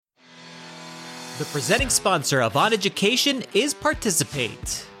The presenting sponsor of On Education is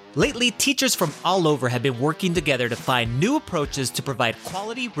Participate. Lately, teachers from all over have been working together to find new approaches to provide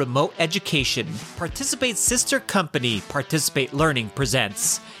quality remote education. Participate's sister company, Participate Learning,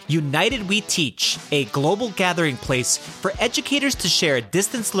 presents United We Teach, a global gathering place for educators to share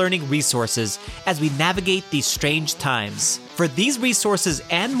distance learning resources as we navigate these strange times. For these resources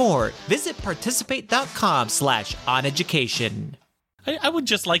and more, visit participate.com/oneducation. I would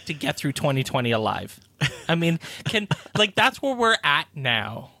just like to get through 2020 alive. I mean, that's where we're at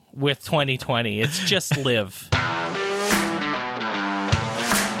now with 2020. It's just live.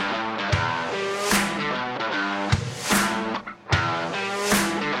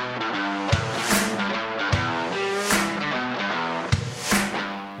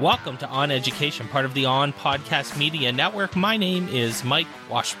 Welcome to On Education, part of the On Podcast Media Network. My name is Mike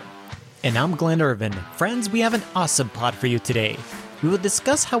Washburn. And I'm Glenn Irvin. Friends, we have an awesome pod for you today. We will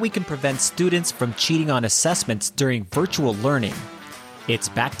discuss how we can prevent students from cheating on assessments during virtual learning. It's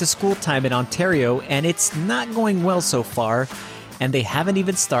back to school time in Ontario, and it's not going well so far, and they haven't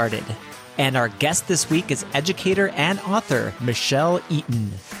even started. And our guest this week is educator and author Michelle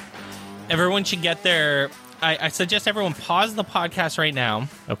Eaton. Everyone should get their... I suggest everyone pause the podcast right now.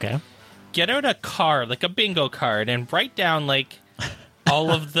 Okay. Get out a card, like a bingo card, and write down,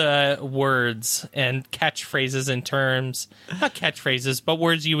 all of the words and catchphrases and terms, not catchphrases, but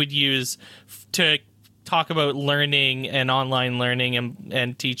words you would use to talk about learning and online learning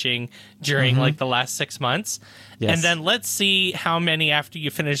and teaching during the last 6 months. Yes. And then let's see how many after you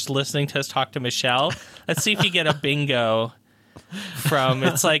finish listening to us talk to Michelle. Let's see if you get a bingo from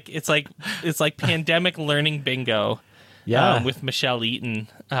it's like pandemic learning bingo. Yeah. With Michelle Eaton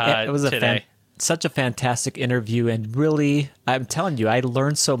it was today. Such a fantastic interview, and really, I'm telling you, I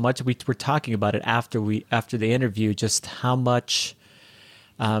learned so much. We were talking about it after the interview, just how much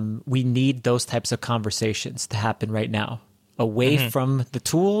we need those types of conversations to happen right now, away from the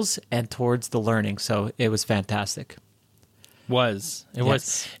tools and towards the learning. So it was fantastic. It was.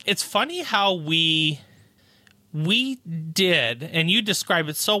 It's funny how we did, and you describe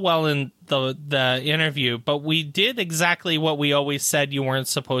it so well in the interview, but we did exactly what we always said you weren't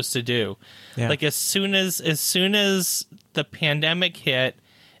supposed to do. Yeah. Like as soon as the pandemic hit,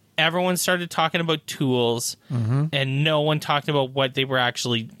 everyone started talking about tools, and no one talked about what they were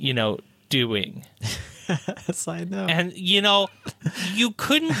actually, doing. Yes, I know. And, you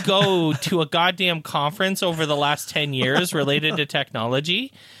couldn't go to a goddamn conference over the last 10 years related to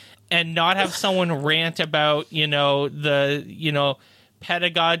technology and not have someone rant about, the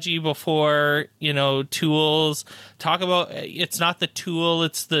pedagogy before, tools. Talk about it's not the tool,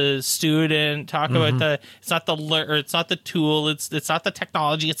 it's the student. Talk about it's not the tool, it's not the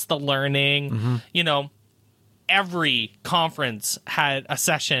technology, it's the learning. Every conference had a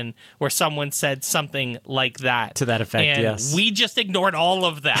session where someone said something like that. To that effect, and yes. We just ignored all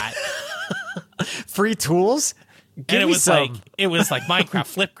of that. Free tools? It was like Minecraft,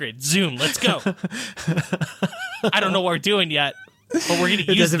 Flipgrid, Zoom. Let's go. I don't know what we're doing yet, but we're going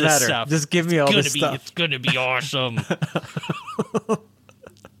to use this stuff. Just give me all this stuff. It's going to be awesome.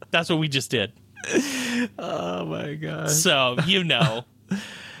 That's what we just did. Oh my god! So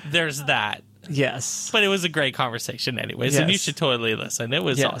there's that. Yes, but it was a great conversation, anyways, and you should totally listen. It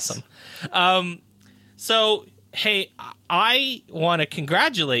was awesome. So hey, I want to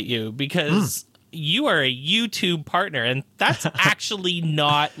congratulate you because. You are a YouTube partner, and that's actually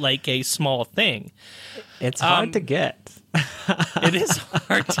not like a small thing. It's hard to get. It is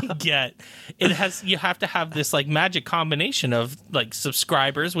hard to get. You have to have this magic combination of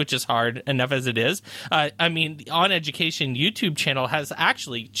subscribers, which is hard enough as it is. On Education YouTube channel has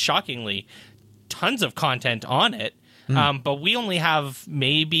actually shockingly tons of content on it. But we only have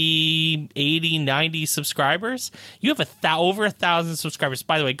maybe 80, 90 subscribers. You have over 1,000 subscribers.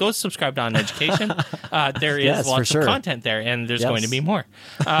 By the way, go subscribe to On Education. There is lots of content there, and there's going to be more.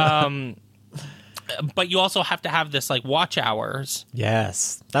 But you also have to have this watch hours.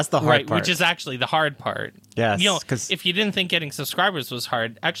 Yes, that's the hard part. Which is actually the hard part. Yes, because if you didn't think getting subscribers was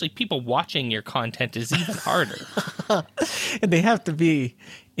hard, actually people watching your content is even harder. And they have to be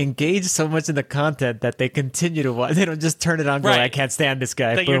engaged so much in the content that they continue to watch. They don't just turn it on. Right. I can't stand this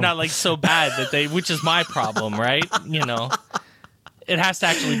guy. That Boom. You're not so bad that which is my problem, right? It has to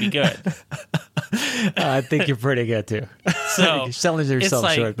actually be good. I think you're pretty good too. So you're selling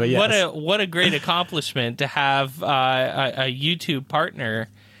yourself short, but yes. What a great accomplishment to have a YouTube partner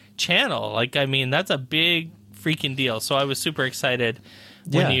channel. That's a big freaking deal. So I was super excited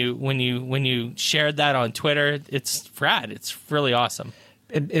when you shared that on Twitter. It's rad. It's really awesome.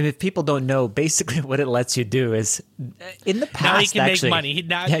 and if people don't know, basically what it lets you do is, in the past, now he can actually, make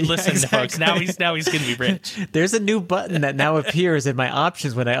money. Listen, folks. Now he's going to be rich. There's a new button that now appears in my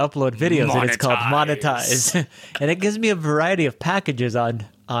options when I upload videos, and it's called monetize, and it gives me a variety of packages on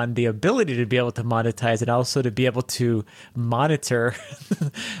the ability to be able to monetize and also to be able to monitor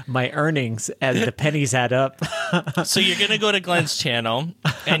my earnings as the pennies add up. So you're gonna go to Glenn's channel,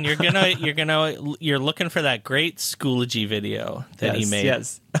 and you're looking for that great Schoology video that he made.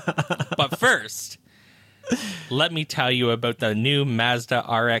 Yes. But first, let me tell you about the new Mazda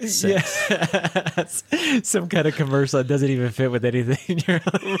RX-6. Yes. Some kind of commercial that doesn't even fit with anything.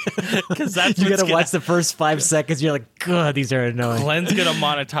 Because that's you gotta watch the first 5 seconds. You're like, God, these are annoying. Glenn's gonna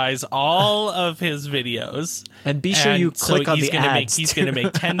monetize all of his videos, and be sure you click on the ads. He's gonna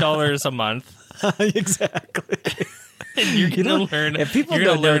make $10 a month. Exactly. And you're gonna learn. If people you're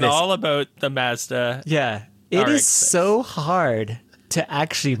don't gonna learn notice, all about the Mazda. Yeah, it RX-6. is so hard to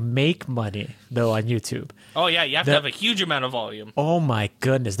actually make money though on YouTube. Oh yeah, you have to have a huge amount of volume. Oh my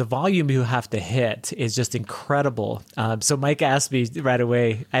goodness, the volume you have to hit is just incredible. So Mike asked me right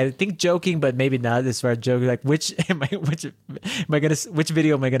away, I think joking, but maybe not as far as joking, like which video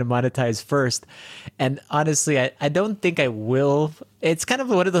am I gonna monetize first? And honestly, I don't think I will. It's kind of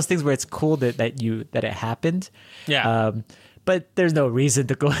one of those things where it's cool that it happened. Yeah. But there's no reason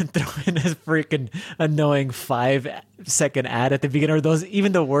to go and throw in a freaking annoying 5-second ad at the beginning. Or those,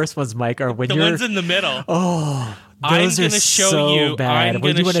 even the worst ones, Mike, are when the you're... ones in the middle. Oh, I'm those going are to show so you. bad. I'm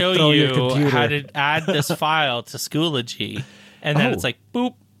going to show throw your you computer. how to add this file to Schoology, and then it's like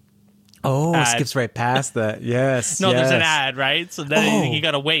boop. Oh, ad. skips right past that. Yes. No, yes. there's an ad, right? So then you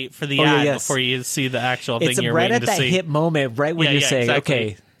got to wait for the ad before you see the actual thing you're right waiting at to that see. hit moment, right when you're saying, exactly.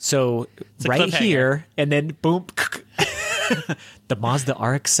 okay, so It's a right cliffhanger. here, and then boom, the Mazda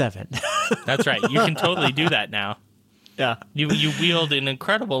RX-7. That's right. You can totally do that now. Yeah. You wield an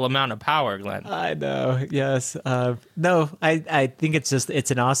incredible amount of power, Glenn. I know. Yes. No, I think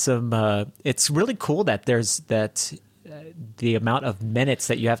it's an awesome, it's really cool that there's that, the amount of minutes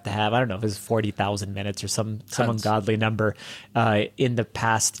that you have to have, I don't know if it's 40,000 minutes or some ungodly number, in the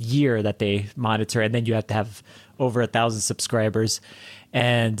past year that they monitor. And then you have to have over 1,000 subscribers.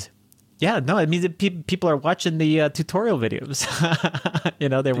 And yeah, no, it means that people are watching the tutorial videos.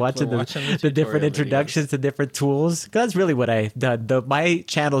 They're watching the different introductions to different tools. That's really what I've done. My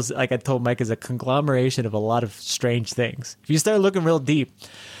channel's, like I told Mike, is a conglomeration of a lot of strange things. If you start looking real deep,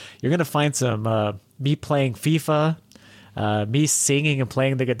 you're going to find some me playing FIFA, me singing and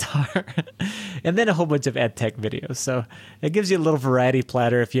playing the guitar, and then a whole bunch of ed tech videos. So it gives you a little variety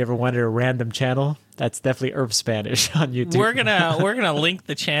platter if you ever wanted a random channel. That's definitely Herb Spanish on YouTube. We're gonna link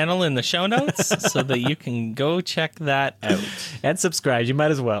the channel in the show notes so that you can go check that out and subscribe. You might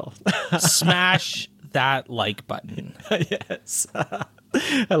as well. Smash that like button. Yes,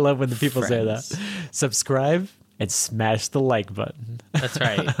 I love when the people say that. Subscribe and smash the like button. That's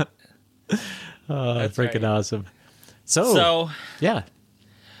right. That's freaking awesome. So yeah,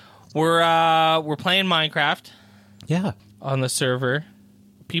 we're playing Minecraft. Yeah, on the server.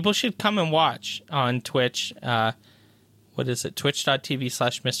 People should come and watch on Twitch. What is it?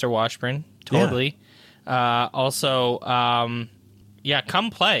 Twitch.tv/Mr. Washburn. Totally. Yeah. Also, come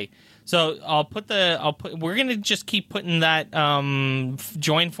play. So we're going to just keep putting that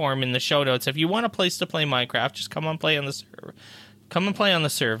join form in the show notes. If you want a place to play Minecraft, just come and play on the server. Come and play on the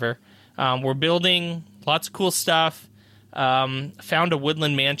server. We're building lots of cool stuff. Found a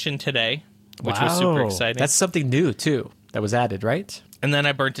woodland mansion today, which was super exciting. That's something new too that was added, right? And then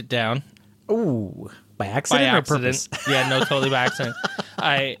I burnt it down. Ooh, by accident or purpose? Yeah, no, totally by accident.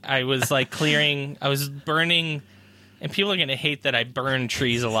 I was like clearing, I was burning, and people are going to hate that I burn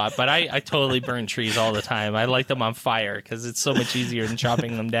trees a lot, but I totally burn trees all the time. I light them on fire because it's so much easier than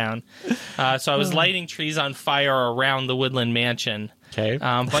chopping them down. So I was lighting trees on fire around the woodland mansion. Okay.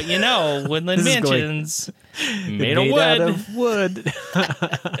 But woodland mansions made of out of wood.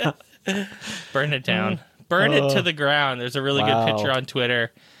 Burn it down. Burn it to the ground. There's a really good picture on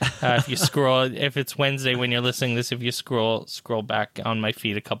Twitter. If you scroll, if it's Wednesday when you're listening to this, if you scroll back on my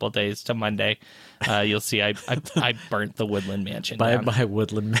feed a couple of days to Monday, you'll see I burnt the woodland mansion down. My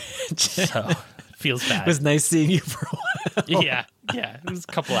woodland mansion. So feels bad. It was nice seeing you for a while. Yeah. It was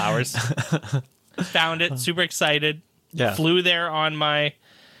a couple hours. Found it. Super excited. Yeah. Flew there on my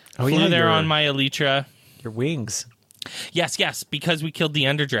on my Elytra. Your wings. Yes, because we killed the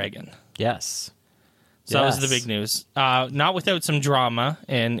Ender Dragon. Yes. So that was the big news. Not without some drama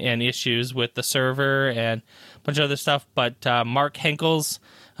and issues with the server and a bunch of other stuff. But Mark Henkels,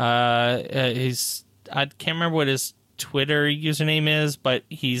 I can't remember what his Twitter username is, but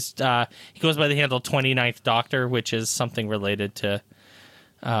he goes by the handle 29th Doctor, which is something related to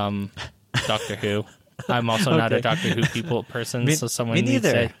Doctor Who. I'm also not a Doctor Who person, so someone me needs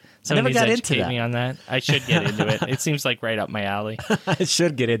neither. to, someone needs got to into educate that. me on that. I should get into it. It seems like right up my alley. I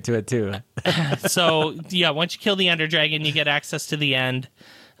should get into it too. So, yeah, once you kill the Ender Dragon, you get access to the end.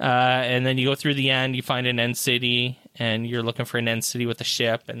 And then you go through the end, you find an end city, and you're looking for an end city with a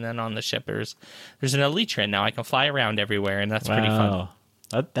ship. And then on the ship, there's an Elytra. Now I can fly around everywhere, and that's pretty fun.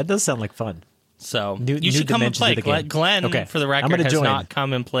 That does sound like fun. So New you should come and dimensions play. of the game. Glenn, Okay, for the I'm record, gonna has join. not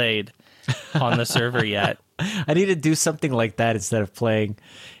come and played on the server yet. I need to do something like that instead of playing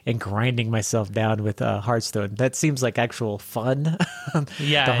and grinding myself down with Hearthstone. That seems like actual fun.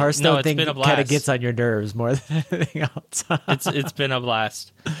 Yeah, the Hearthstone it's thing been a kind of blast. gets on your nerves more than anything else. It's been a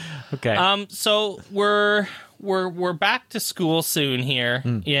blast. Okay. So we're back to school soon here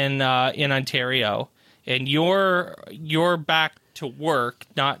in Ontario, and you're back to work,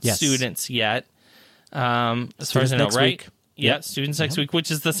 not Yes. students yet. As far as Students I know, next right? week. Yeah, Yep. students next week,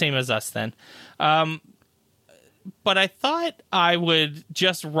 which is the same as us then. But I thought I would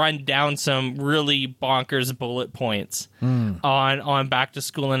just run down some really bonkers bullet points on back to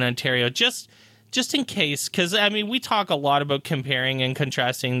school in Ontario, just in case, because I mean we talk a lot about comparing and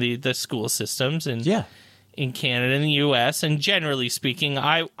contrasting the school systems in Canada and the U.S. and generally speaking,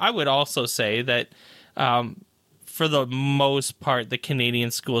 I would also say that for the most part the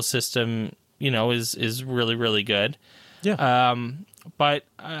Canadian school system is really, really good. Yeah. But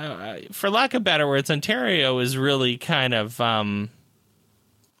for lack of better words, Ontario is really kind of, well,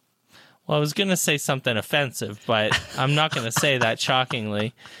 I was going to say something offensive, but I'm not going to say that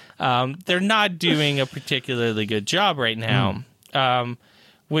shockingly. They're not doing a particularly good job right now,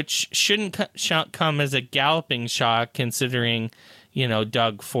 which shouldn't come as a galloping shock considering,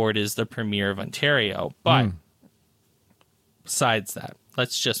 Doug Ford is the premier of Ontario. But besides that,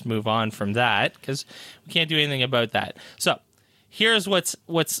 let's just move on from that because we can't do anything about that. So here's what's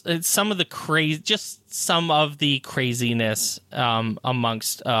some of the craziness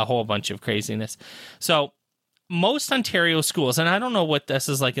amongst a whole bunch of craziness. So most Ontario schools, and I don't know what this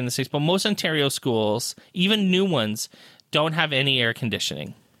is like in the States, but most Ontario schools, even new ones, don't have any air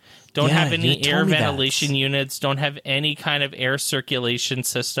conditioning. Don't have any air ventilation units, don't have any kind of air circulation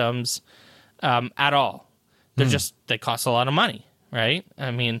systems at all. They're they cost a lot of money, right?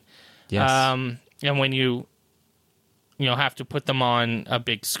 I mean, Yes. and when you have to put them on a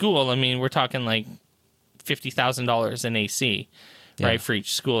big school, I mean, we're talking like $50,000 in AC, right, for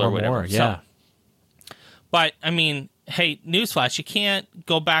each school or whatever. More, yeah. So, but I mean, hey, newsflash, you can't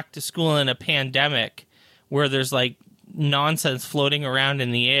go back to school in a pandemic where there's like nonsense floating around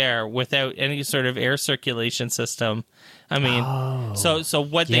in the air without any sort of air circulation system. I mean, so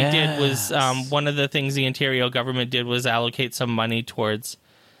what they did was one of the things the Ontario government did was allocate some money towards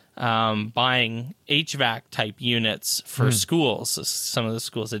buying HVAC type units for schools, some of the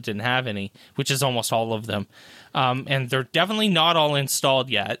schools that didn't have any, which is almost all of them. And they're definitely not all installed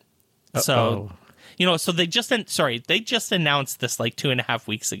yet. So, so they just announced this like 2.5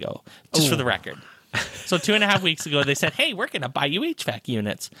 weeks ago, just for the record. So 2.5 weeks ago, they said, hey, we're going to buy you HVAC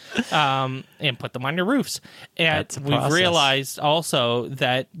units and put them on your roofs. And we've realized also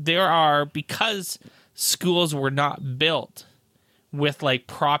that because schools were not built with like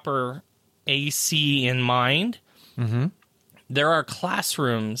proper AC in mind, there are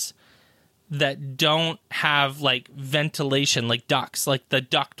classrooms that don't have like ventilation, like ducts, like the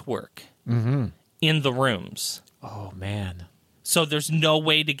duct work in the rooms. Oh, man. So there's no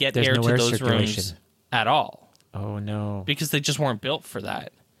way to get air to those rooms at all. Oh, no. Because they just weren't built for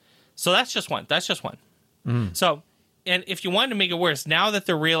that. So that's just one. So, and if you wanted to make it worse, now that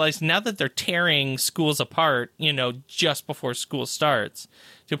they're tearing schools apart, just before school starts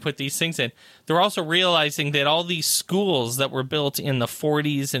to put these things in, they're also realizing that all these schools that were built in the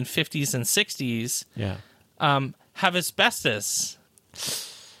 40s and 50s and 60s have asbestos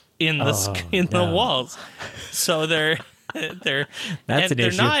in the walls. So they're That's an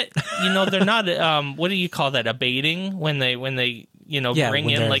issue. They're not what do you call that, abating when they bring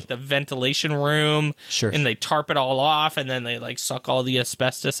in like the ventilation room and they tarp it all off and then they like suck all the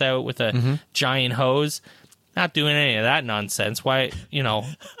asbestos out with a giant hose. Not doing any of that nonsense. Why do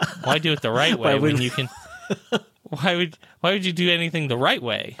it the right way when you can why would you do anything the right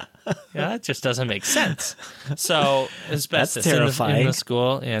way? Yeah, that just doesn't make sense. So asbestos in the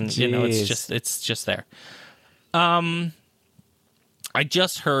school, and it's just there. I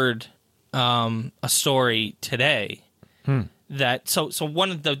just heard a story today that so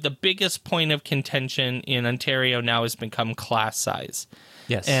one of the biggest point of contention in Ontario now has become class size.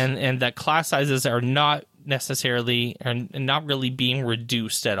 Yes. And that class sizes are not necessarily and not really being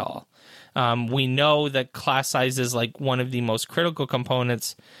reduced at all. We know that class size is like one of the most critical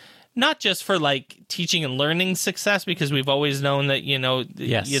components, not just for like teaching and learning success, because we've always known that,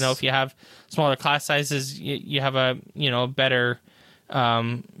 Yes. if you have smaller class sizes, you have a, better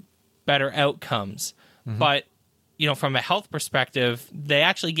outcomes. But, from a health perspective, they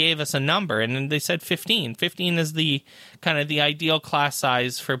actually gave us a number, and then they said 15. 15 is the kind of the ideal class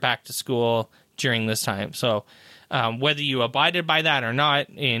size for back to school during this time. So whether you abided by that or not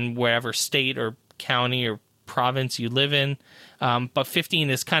in wherever state or county or province you live in, but 15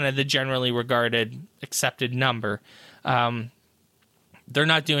 is kind of the generally regarded accepted number. They're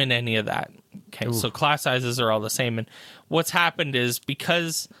not doing any of that. Okay, Ooh. So class sizes are all the same. And what's happened is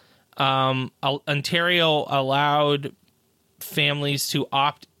because Ontario allowed families to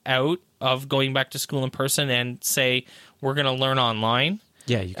opt out of going back to school in person and say, we're going to learn online.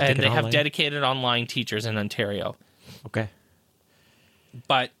 Yeah, you can And take it they have online. dedicated online teachers in Ontario. Okay.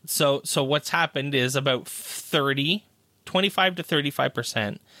 But so what's happened is about 25 to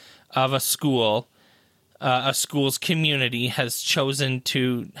 35% of a school's community has chosen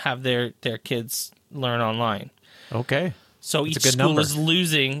to have their kids learn online. Okay. So That's each a good school number. is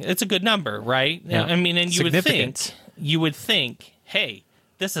losing. It's a good number, right? Yeah. I mean, and you Significant. would think, hey,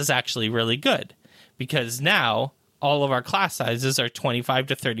 this is actually really good, because now all of our class sizes are 25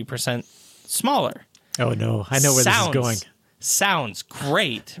 to 30% smaller. Oh, no. I know where this is going. Sounds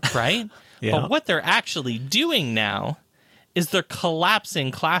great, right? Yeah. But what they're actually doing now is they're collapsing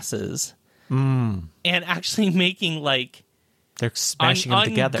classes Mm. and actually making like They're smashing them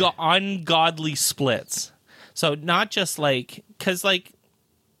together. ungodly splits. So not just like, because like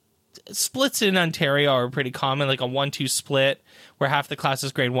splits in Ontario are pretty common, like a 1-2 split where half the class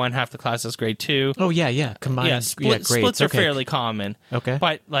is grade 1, half the class is grade 2. Oh, yeah. Combined. Splits grades. are Okay. fairly common. Okay.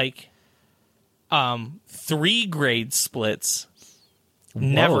 But like 3 grade splits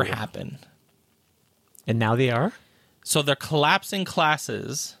never Whoa. happen. And now they are? So they're collapsing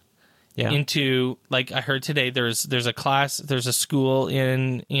classes Yeah. into, like I heard today, there's a school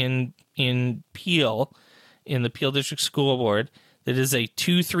in Peel, in the Peel District School Board, that is a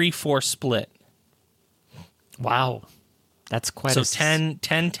 2-3-4 split. Wow. That's quite So a... 10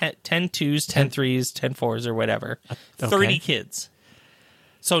 twos, 10 threes, 10 fours, or whatever. 30 kids.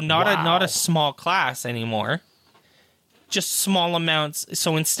 So not Wow. a small class anymore. Just small amounts.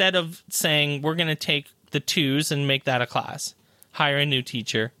 So instead of saying we're going to take the twos and make that a class, hire a new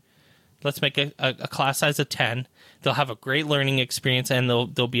teacher, let's make a class size of 10. They'll have a great learning experience, and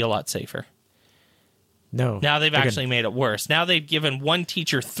they'll be a lot safer. No. Now they've They're actually made it worse. Now they've given one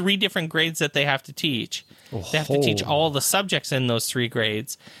teacher 3 different grades that they have to teach. They have to teach all the subjects in those 3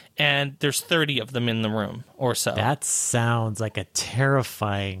 grades, and there's 30 of them in the room or so. That sounds like a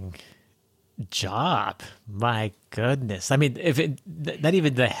terrifying job. My goodness. I mean, not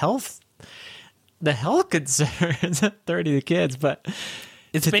even the health concerns 30 kids, but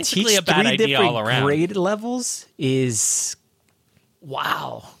It's to basically teach a bad 3 idea different all around. grade levels is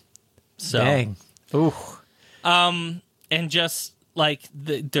wow. So, Dang. Ooh. and just like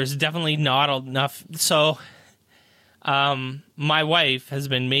there's definitely not enough. So, my wife has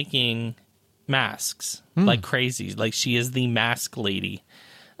been making masks like crazy. Like she is the mask lady,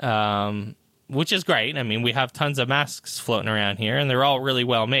 which is great. I mean, we have tons of masks floating around here, and they're all really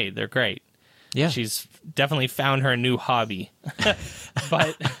well made. They're great. Yeah. She's definitely found her new hobby.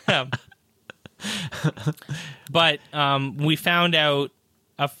 But we found out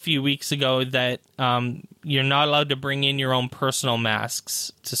a few weeks ago that you're not allowed to bring in your own personal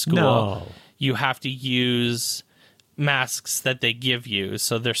masks to school. No. You have to use masks that they give you.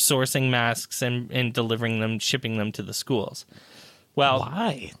 So they're sourcing masks and delivering them, shipping them to the schools. Well,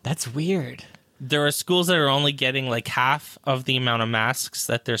 Why? That's weird. there are schools that are only getting like half of the amount of masks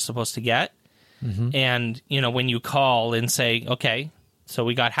that they're supposed to get. And, when you call and say, okay, so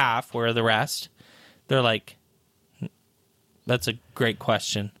we got half, where are the rest? They're like, that's a great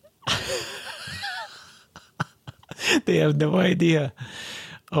question. They have no idea.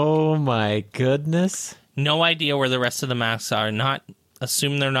 Oh my goodness. No idea where the rest of the masks are.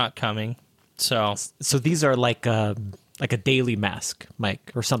 Assume they're not coming. So So these are like a daily mask,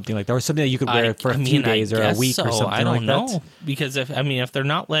 Mike, or something like that, or something that you could wear for a few days or a guess week or so. something I don't like know. that. Because if they're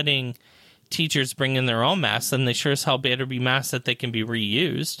not letting teachers bring in their own masks, then they sure as hell better be masks that they can be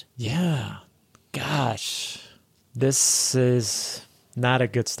reused. Yeah. Gosh. This is not a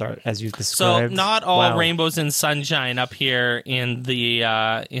good start, as you So described. not all Wow. rainbows and sunshine up here in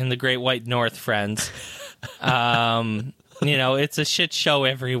the Great White North, friends. It's a shit show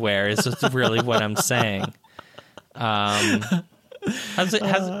everywhere. Is really what I'm saying. How's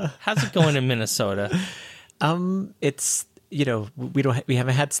it going in Minnesota? It's we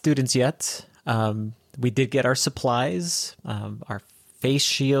haven't had students yet. We did get our supplies, our face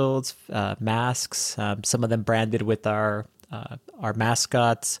shields, masks, some of them branded with our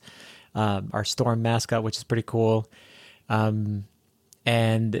mascots, our storm mascot, which is pretty cool.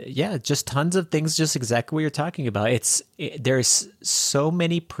 And yeah, just tons of things, just exactly what you're talking about. There's so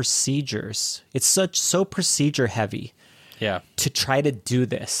many procedures. It's so procedure heavy. Yeah. To try to do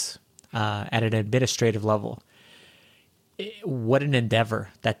this at an administrative level. What an endeavor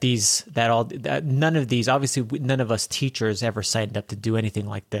none of these, obviously none of us teachers ever signed up to do anything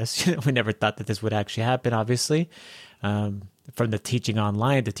like this. We never thought that this would actually happen, obviously. From the teaching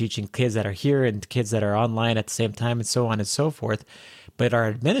online to teaching kids that are here and kids that are online at the same time and so on and so forth. But our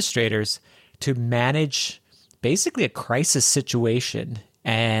administrators, to manage basically a crisis situation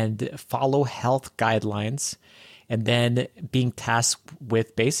and follow health guidelines, and then being tasked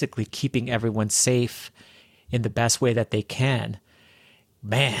with basically keeping everyone safe in the best way that they can.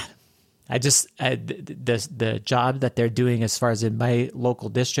 Man, the job that they're doing as far as in my local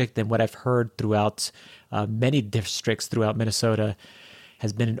district and what I've heard throughout many districts throughout Minnesota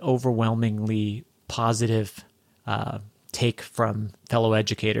has been an overwhelmingly positive take from fellow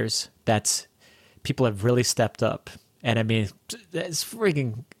educators. That's people have really stepped up. And I mean, it's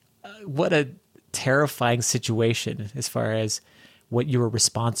freaking, what a terrifying situation as far as what you were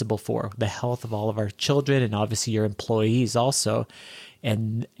responsible for, the health of all of our children and obviously your employees also,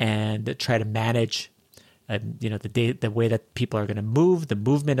 and try to manage, the way that people are going to move, the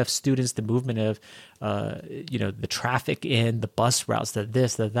movement of students, the movement of, the traffic in the bus routes,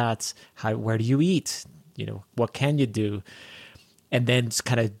 that's where do you eat? What can you do? And then just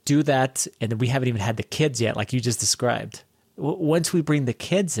kind of do that. And then we haven't even had the kids yet, like you just described. Once we bring the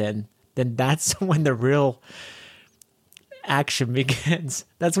kids in, then that's when the real action begins.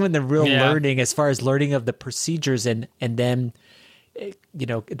 That's when the real learning, as far as learning of the procedures, and then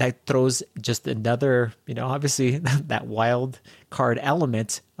that throws just another, obviously that wild card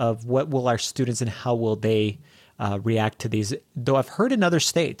element of what will our students and how will they react to these. Though I've heard in other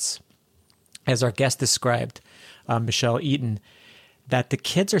states, as our guest described, Michelle Eaton, that the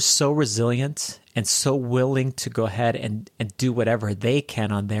kids are so resilient and so willing to go ahead and do whatever they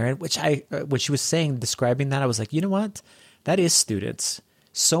can on there. And what she was saying, describing that, I was like, you know what? That is students.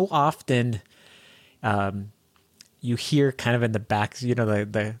 So often you hear kind of in the back,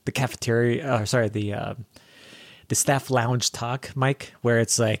 the cafeteria, the staff lounge talk, Mike, where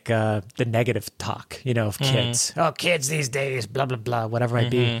it's like the negative talk, of kids. Oh, kids these days, blah, blah, blah, whatever it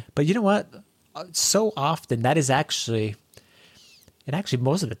might be. But you know what? So often that is actually... And actually,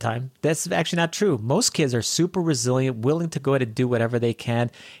 most of the time, that's actually not true. Most kids are super resilient, willing to go ahead and do whatever they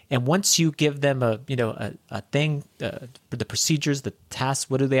can. And once you give them a thing, the procedures, the tasks,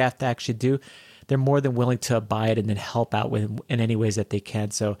 what do they have to actually do? They're more than willing to abide and then help out in any ways that they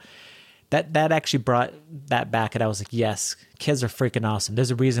can. So that actually brought that back. And I was like, yes, kids are freaking awesome.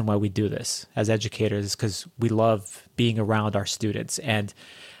 There's a reason why we do this as educators, because we love being around our students. And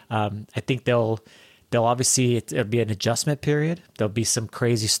I think they'll obviously, it'll be an adjustment period. There'll be some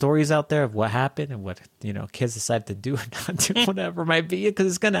crazy stories out there of what happened and what, kids decide to do or not do, whatever it might be, because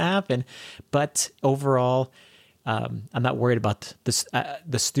it's going to happen. But overall, I'm not worried about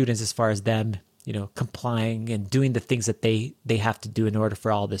the students as far as them, complying and doing the things that they have to do in order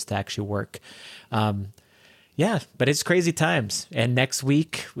for all this to actually work. Yeah, but it's crazy times. And next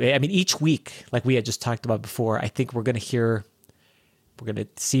week, each week, like we had just talked about before, I think we're going to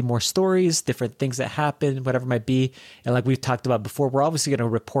see more stories, different things that happen, whatever it might be. And like we've talked about before, we're obviously going to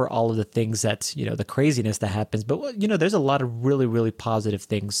report all of the things that, the craziness that happens. But, there's a lot of really, really positive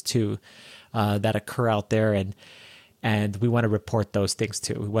things too that occur out there. And we want to report those things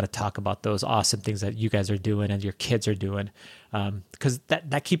too. We want to talk about those awesome things that you guys are doing and your kids are doing, because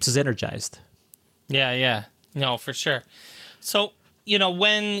that keeps us energized. Yeah. No, for sure. So,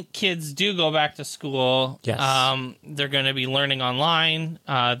 when kids do go back to school, yes. They're going to be learning online.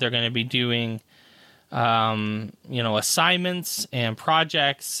 They're going to be doing, assignments and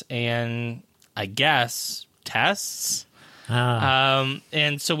projects and, I guess, tests.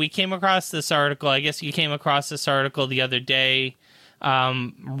 And so we came across this article. I guess you came across this article the other day,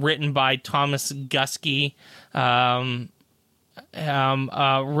 written by Thomas Guskey,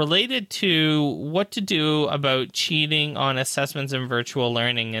 related to what to do about cheating on assessments in virtual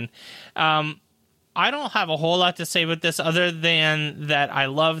learning. And I don't have a whole lot to say about this other than that I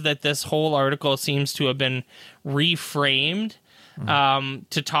love that this whole article seems to have been reframed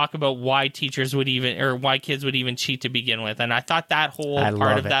to talk about why kids would even cheat to begin with. And I thought that whole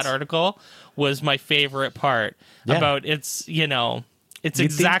part of that article was my favorite part about it's, It's You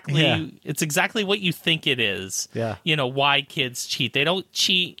exactly think- it's exactly what you think it is. Yeah. You know, why kids cheat. They don't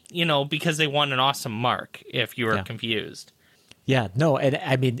cheat, you know, because they want an awesome mark, if you were Yeah. confused. Yeah, no, and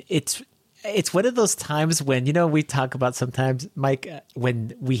I mean it's one of those times when, you know, we talk about sometimes, Mike,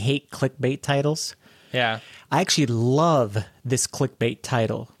 when we hate clickbait titles. Yeah. I actually love this clickbait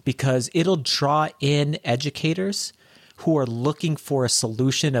title because it'll draw in educators who are looking for a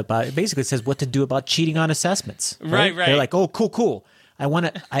solution about, it basically says what to do about cheating on assessments. Right. They're like, oh, cool.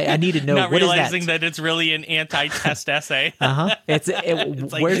 I need to know Not what is realizing that. that it's really an anti-test essay. Uh-huh. Like,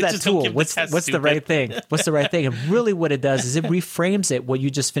 Where's that just don't tool? give the What's test, the stupid. right thing? What's the right thing? And really what it does is it reframes it, what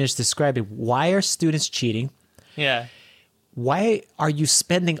you just finished describing. Why are students cheating? Yeah. Why are you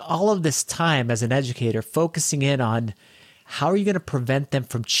spending all of this time as an educator focusing in on how are you going to prevent them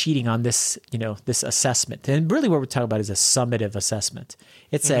from cheating on this, you know, this assessment? And really what we're talking about is a summative assessment.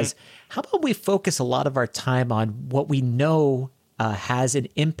 It says, how about we focus a lot of our time on what we know has an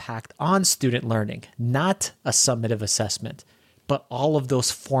impact on student learning, not a summative assessment, but all of those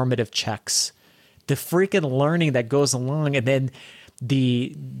formative checks, the freaking learning that goes along, and then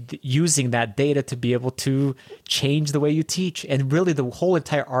the using that data to be able to change the way you teach. And really the whole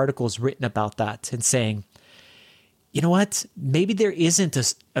entire article is written about that and saying, you know what, maybe there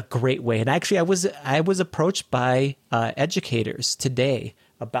isn't a great way. And actually I was approached by educators today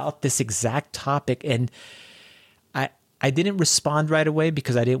about this exact topic, and I didn't respond right away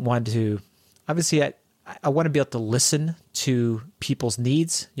because I didn't want to, obviously I want to be able to listen to people's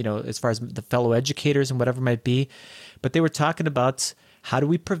needs, you know, as far as the fellow educators and whatever it might be. But they were talking about how do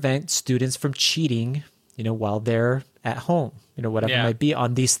we prevent students from cheating, you know, while they're at home, you know, whatever it might be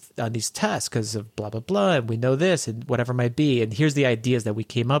on these tests because of blah, blah, blah. And we know this and whatever it might be. And here's the ideas that we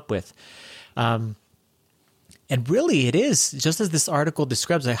came up with. And really it is, just as this article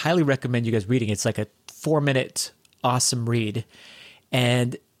describes, I highly recommend you guys reading. It's like a 4-minute awesome read.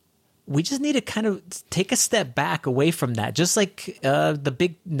 And we just need to kind of take a step back away from that. Just like the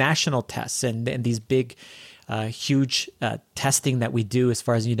big national tests and these big, huge testing that we do as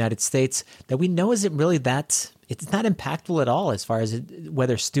far as the United States, that we know isn't really that, it's not impactful at all as far as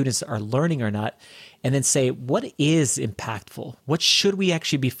whether students are learning or not. And then say, what is impactful? What should we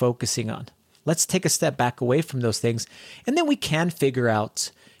actually be focusing on? Let's take a step back away from those things. And then we can figure out,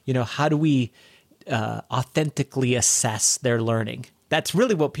 you know, how do we authentically assess their learning? That's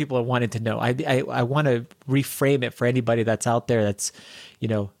really what people are wanting to know. I want to reframe it for anybody that's out there that's, you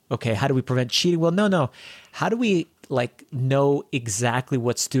know, okay, how do we prevent cheating? Well, no. How do we know exactly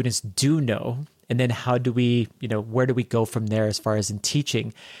what students do know? And then how do we, you know, where do we go from there as far as in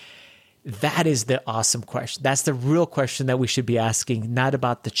teaching? That is the awesome question. That's the real question that we should be asking, not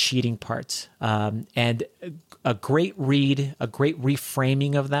about the cheating part. And a great read, a great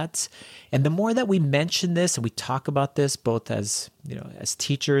reframing of that. And the more that we mention this and we talk about this, both as, you know, as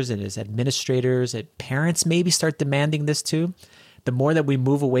teachers and as administrators and parents maybe start demanding this too, the more that we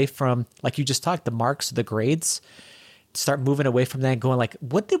move away from, like you just talked, the marks, the grades, start moving away from that and going like,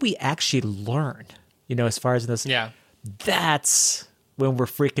 what did we actually learn? You know, as far as this, that's when we're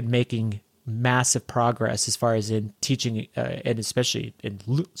freaking making massive progress as far as in teaching and especially in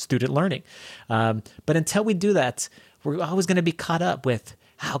student learning. But until we do that, we're always going to be caught up with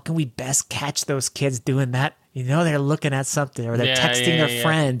how can we best catch those kids doing that? You know, they're looking at something or they're texting their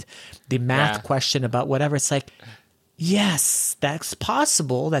friend the math question about whatever. It's like, yes, that's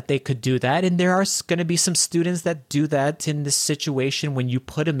possible that they could do that. And there are going to be some students that do that in this situation when you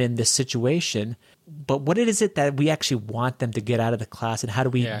put them in this situation. But what is it that we actually want them to get out of the class, and how do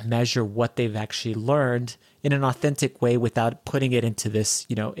we measure what they've actually learned in an authentic way without putting it into this,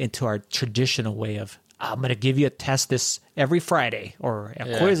 you know, into our traditional way of, I'm going to give you a test this every Friday or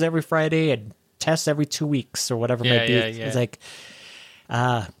a quiz every Friday and test every 2 weeks or whatever it might be. It's like,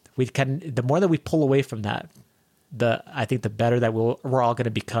 the more that we pull away from that, I think the better that we're all going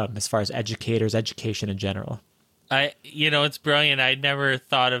to become as far as educators, education in general. It's brilliant. I'd never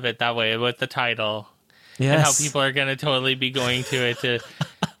thought of it that way with the title and how people are going to totally be going to it to,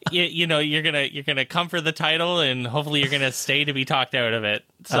 you're going to come for the title and hopefully you're going to stay to be talked out of it.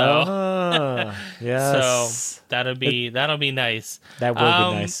 So, so that'll be nice. That will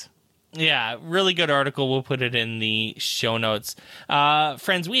be nice. Yeah, really good article. We'll put it in the show notes.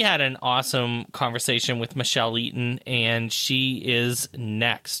 Friends, we had an awesome conversation with Michelle Eaton, and she is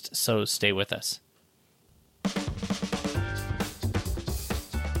next. So stay with us.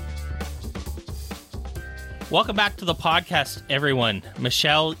 Welcome back to the podcast, everyone.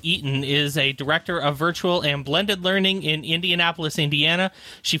 Michelle Eaton is a director of virtual and blended learning in Indianapolis, Indiana.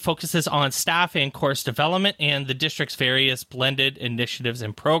 She focuses on staff and course development and the district's various blended initiatives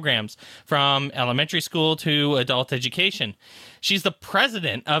and programs, from elementary school to adult education. She's the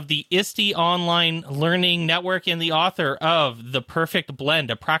president of the ISTE Online Learning Network and the author of The Perfect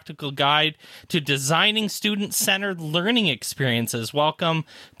Blend, a practical guide to designing student-centered learning experiences. Welcome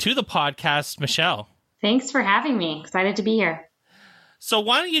to the podcast, Michelle. Thanks for having me. Excited to be here. So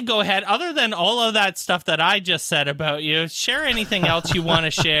why don't you go ahead, other than all of that stuff that I just said about you, share anything else you want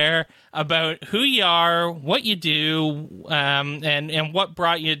to share about who you are, what you do, and what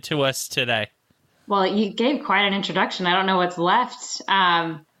brought you to us today. Well, you gave quite an introduction. I don't know what's left.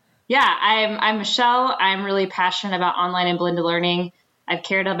 I'm Michelle. I'm really passionate about online and blended learning. I've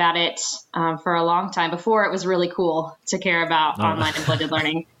cared about it for a long time, before it was really cool to care about online and blended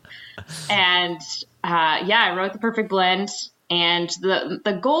learning. And I wrote The Perfect Blend. And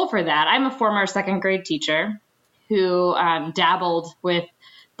the goal for that, I'm a former second grade teacher who dabbled with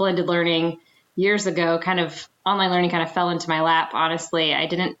blended learning years ago. Online learning kind of fell into my lap, honestly. I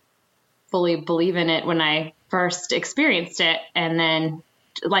didn't fully believe in it when I first experienced it. And then,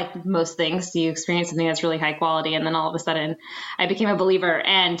 like most things, you experience something that's really high quality, and then all of a sudden I became a believer.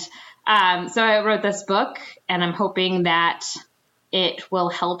 And so I wrote this book, and I'm hoping that it will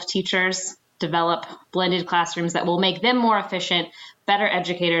help teachers develop blended classrooms that will make them more efficient, better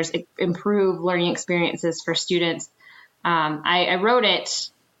educators, improve learning experiences for students. I wrote it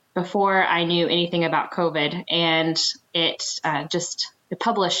before I knew anything about COVID, and it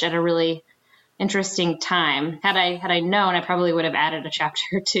published at a really interesting time. Had I known, I probably would have added a chapter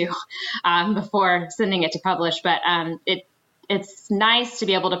or two before sending it to publish. But it's nice to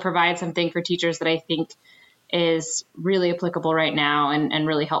be able to provide something for teachers that I think is really applicable right now and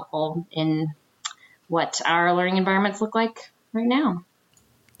really helpful in what our learning environments look like right now.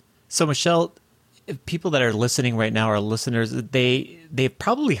 So, Michelle, people that are listening right now, our listeners, they've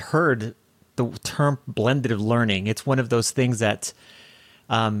probably heard the term blended learning. It's one of those things that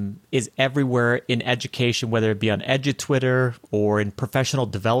is everywhere in education, whether it be on EduTwitter or in professional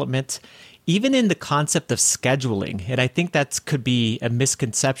development, even in the concept of scheduling. And I think that could be a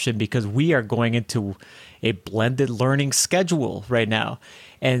misconception, because we are going into a blended learning schedule right now.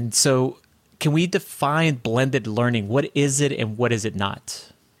 And so can we define blended learning? What is it and what is it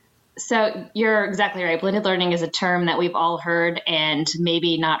not? So you're exactly right. Blended learning is a term that we've all heard and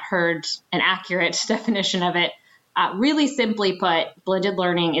maybe not heard an accurate definition of it. Really simply put, blended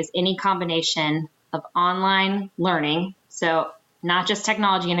learning is any combination of online learning, so not just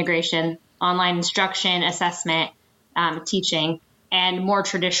technology integration, online instruction, assessment, teaching, and more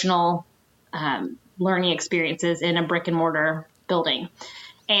traditional learning experiences in a brick and mortar building.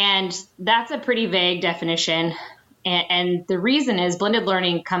 And that's a pretty vague definition. And the reason is blended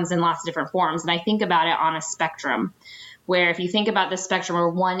learning comes in lots of different forms. And I think about it on a spectrum, where if you think about the spectrum where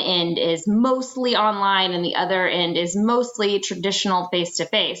one end is mostly online and the other end is mostly traditional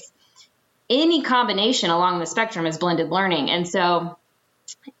face-to-face, any combination along the spectrum is blended learning. And so,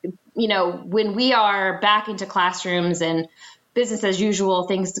 when we are back into classrooms and business as usual,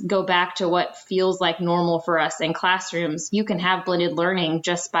 things go back to what feels like normal for us in classrooms, you can have blended learning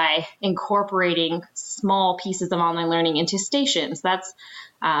just by incorporating small pieces of online learning into stations. That's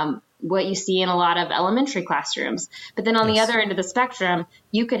what you see in a lot of elementary classrooms. But then on the other end of the spectrum,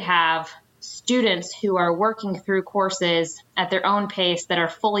 you could have students who are working through courses at their own pace that are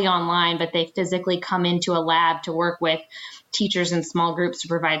fully online, but they physically come into a lab to work with teachers in small groups to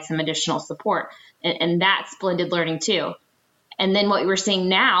provide some additional support. And that's blended learning too. And then what we're seeing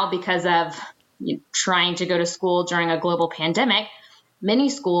now, because of trying to go to school during a global pandemic, many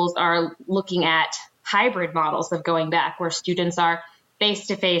schools are looking at hybrid models of going back, where students are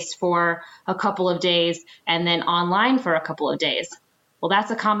face-to-face for a couple of days and then online for a couple of days. Well,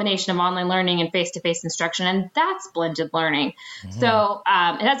 that's a combination of online learning and face-to-face instruction, and that's blended learning. Mm-hmm. So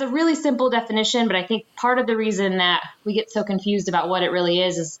it has a really simple definition, but I think part of the reason that we get so confused about what it really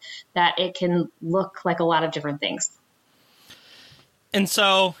is that it can look like a lot of different things. And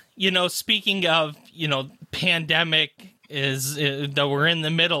so, speaking of, pandemic that we're in the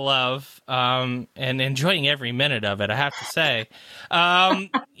middle of, and enjoying every minute of it, I have to say,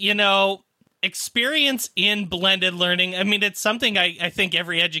 experience in blended learning. I mean, it's something I think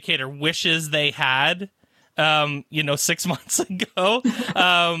every educator wishes they had. 6 months ago,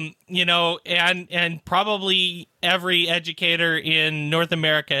 and probably every educator in North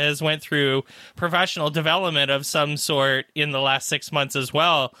America has went through professional development of some sort in the last 6 months as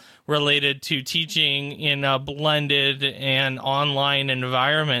well, related to teaching in a blended and online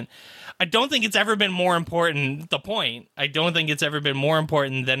environment. I don't think it's ever been more important. I don't think it's ever been more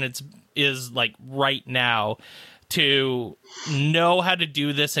important than it is like right now to know how to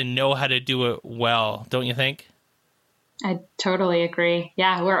do this and know how to do it well. Don't you think? I totally agree.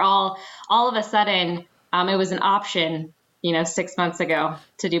 Yeah, we're all of a sudden, it was an option, 6 months ago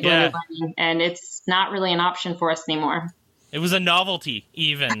to do blended learning, and it's not really an option for us anymore. It was a novelty,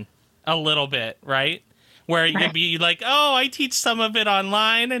 even a little bit, right? Where you'd be like, oh, I teach some of it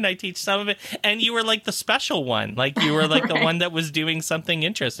online and I teach some of it. And you were like the special one. Like you were like the one that was doing something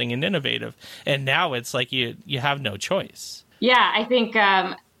interesting and innovative. And now it's like you have no choice. Yeah, I think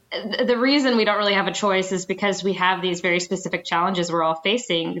the reason we don't really have a choice is because we have these very specific challenges we're all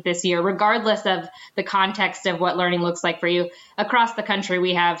facing this year, regardless of the context of what learning looks like for you. Across the country,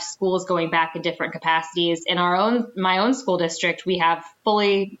 we have schools going back in different capacities. In my own school district, we have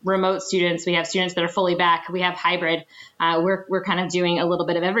fully remote students. We have students that are fully back. We have hybrid. We're kind of doing a little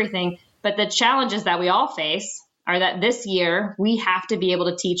bit of everything. But the challenges that we all face are that this year we have to be able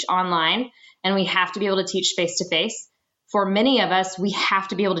to teach online and we have to be able to teach face-to-face. For many of us, we have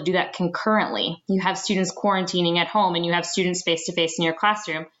to be able to do that concurrently. You have students quarantining at home and you have students face-to-face in your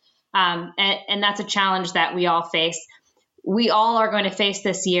classroom. And that's a challenge that we all face. We all are going to face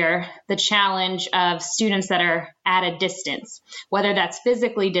this year the challenge of students that are at a distance, whether that's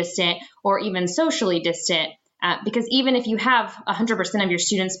physically distant or even socially distant. Because even if you have 100% of your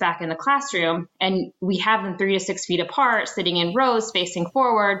students back in the classroom and we have them 3 to 6 feet apart, sitting in rows, facing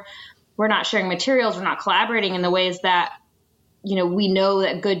forward, we're not sharing materials, we're not collaborating in the ways that we know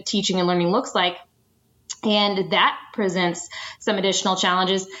that good teaching and learning looks like. And that presents some additional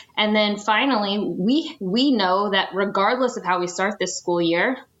challenges. And then finally, we know that regardless of how we start this school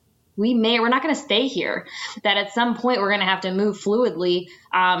year, we're not going to stay here, that at some point we're going to have to move fluidly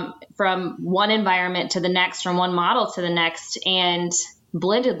from one environment to the next, from one model to the next. And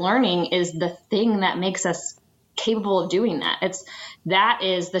blended learning is the thing that makes us capable of doing that. That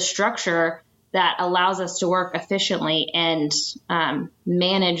is the structure that allows us to work efficiently and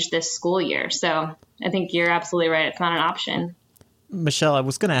manage this school year. So I think you're absolutely right. It's not an option. Michelle, I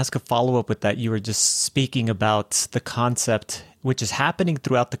was going to ask a follow-up with that. You were just speaking about the concept, which is happening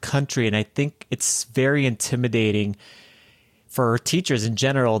throughout the country. And I think it's very intimidating for teachers in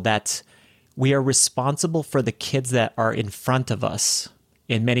general that we are responsible for the kids that are in front of us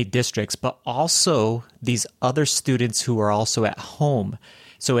in many districts, but also these other students who are also at home.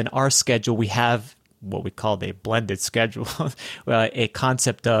 So in our schedule, we have what we call a blended schedule, a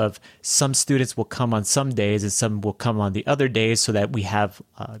concept of some students will come on some days and some will come on the other days so that we have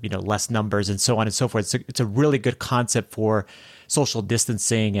less numbers and so on and so forth. So it's a really good concept for social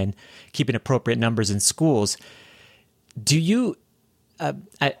distancing and keeping appropriate numbers in schools. Do you,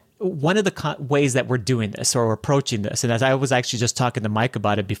 one of the ways that we're doing this or we're approaching this, and as I was actually just talking to Mike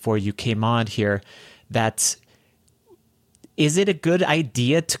about it before you came on here, that is it a good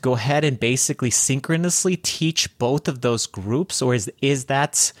idea to go ahead and basically synchronously teach both of those groups? Or is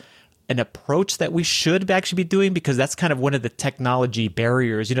that an approach that we should actually be doing? Because that's kind of one of the technology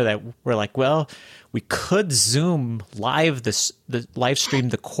barriers, that we're like, well, we could Zoom live the live stream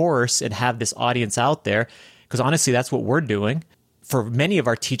the course and have this audience out there. Because honestly, that's what we're doing for many of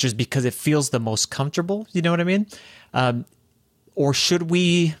our teachers because it feels the most comfortable. You know what I mean? Or should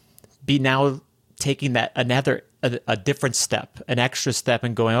we be now taking that a different step, an extra step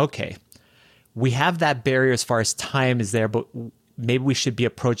and going, okay, we have that barrier as far as time is there, but maybe we should be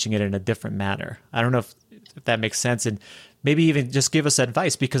approaching it in a different manner. I don't know if that makes sense. And maybe even just give us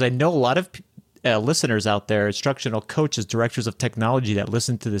advice, because I know a lot of listeners out there, instructional coaches, directors of technology that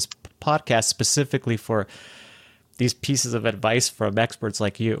listen to this podcast specifically for these pieces of advice from experts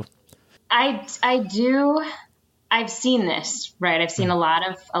like you. I do. I've seen this, right? I've seen a lot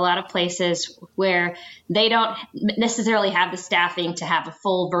of places where they don't necessarily have the staffing to have a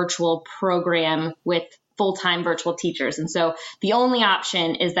full virtual program with full-time virtual teachers. And so the only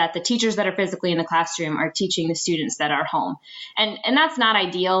option is that the teachers that are physically in the classroom are teaching the students that are home. And that's not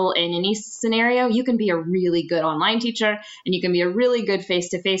ideal in any scenario. You can be a really good online teacher and you can be a really good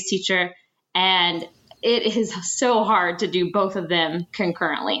face-to-face teacher. And it is so hard to do both of them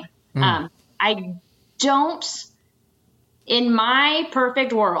concurrently. In my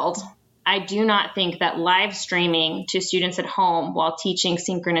perfect world, I do not think that live streaming to students at home while teaching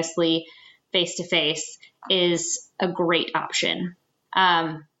synchronously face-to-face is a great option.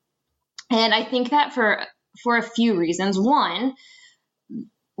 And I think that for for a few reasons. One,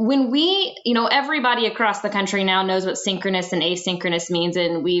 when everybody across the country now knows what synchronous and asynchronous means,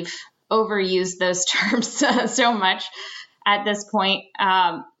 and we've overused those terms so much at this point.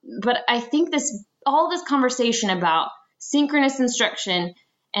 But I think all this conversation about synchronous instruction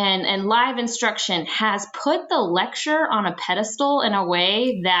and live instruction has put the lecture on a pedestal in a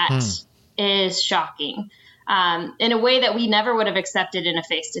way that is shocking, in a way that we never would have accepted in a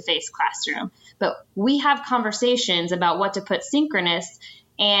face-to-face classroom. But we have conversations about what to put synchronous,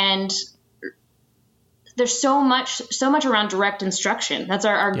 and there's so much around direct instruction. That's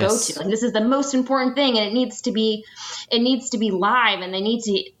our go-to. Like, this is the most important thing, and it needs to be live, and they need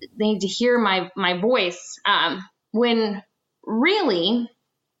to hear my voice. When really,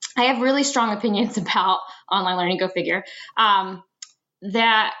 I have really strong opinions about online learning. Go figure.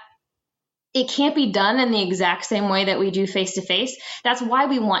 That it can't be done in the exact same way that we do face-to-face. That's why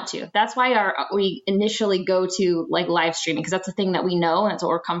we want to. That's why we initially go to like live streaming, because that's the thing that we know and that's what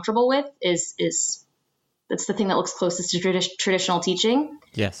we're comfortable with. That's the thing that looks closest to traditional teaching.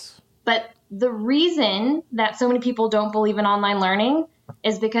 Yes. But the reason that so many people don't believe in online learning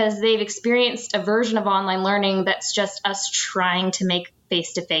is because they've experienced a version of online learning that's just us trying to make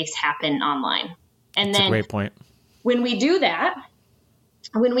face-to-face happen online. And that's a great point. When we do that,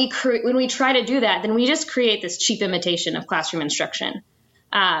 when we try to do that, then we just create this cheap imitation of classroom instruction.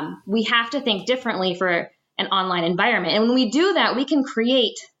 We have to think differently for an online environment. And when we do that, we can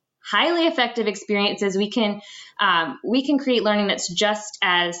create highly effective experiences. We can create learning that's just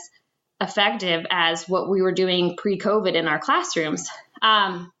as effective as what we were doing pre-COVID in our classrooms.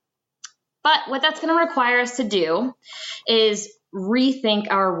 But what that's going to require us to do is rethink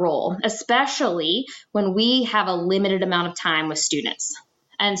our role, especially when we have a limited amount of time with students.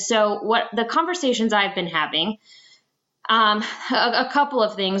 And so what the conversations I've been having, a couple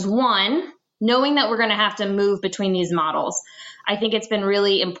of things. One, knowing that we're going to have to move between these models. I think it's been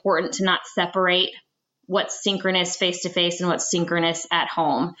really important to not separate what's synchronous face-to-face and what's synchronous at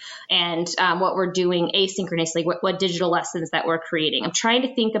home, and what we're doing asynchronously, what digital lessons that we're creating. I'm trying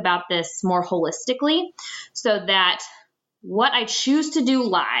to think about this more holistically so that what I choose to do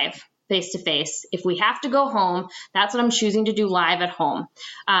live face-to-face, if we have to go home, that's what I'm choosing to do live at home.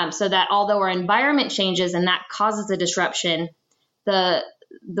 So that although our environment changes and that causes a disruption, the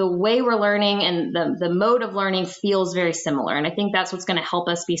way we're learning and the mode of learning feels very similar. And I think that's what's going to help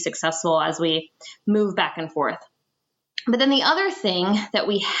us be successful as we move back and forth. But then the other thing that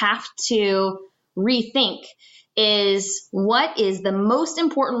we have to rethink is, what is the most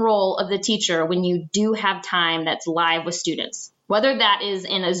important role of the teacher when you do have time that's live with students? Whether that is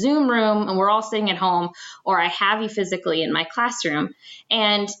in a Zoom room and we're all sitting at home, or I have you physically in my classroom.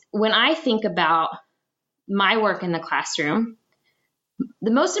 And when I think about my work in the classroom,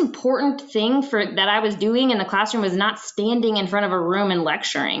 the most important thing that I was doing in the classroom was not standing in front of a room and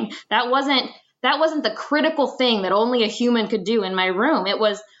lecturing. That wasn't the critical thing that only a human could do in my room. It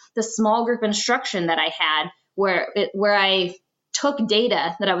was the small group instruction that I had, where I took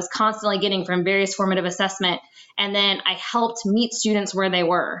data that I was constantly getting from various formative assessment, and then I helped meet students where they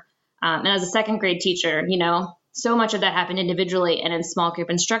were. And as a second grade teacher, so much of that happened individually and in small group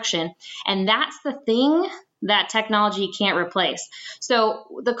instruction. And that's the thing that technology can't replace.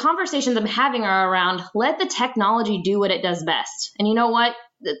 So the conversations I'm having are around, let the technology do what it does best. And you know what?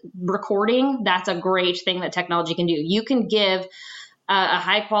 Recording, that's a great thing that technology can do. You can give a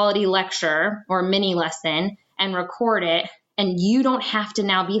high quality lecture or mini lesson and record it, and you don't have to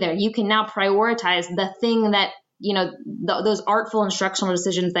now be there. You can now prioritize the thing that, those artful instructional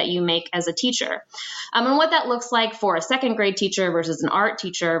decisions that you make as a teacher. And what that looks like for a second grade teacher versus an art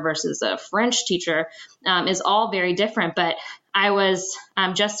teacher versus a French teacher is all very different. But I was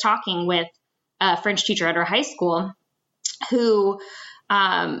just talking with a French teacher at our high school who,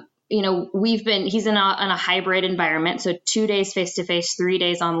 he's in a hybrid environment. So 2 days face-to-face, 3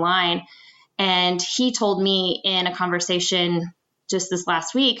 days online. And he told me in a conversation just this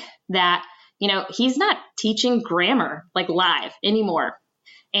last week that, he's not teaching grammar like live anymore.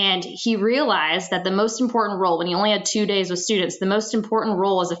 And he realized that the most important role, when he only had 2 days with students, the most important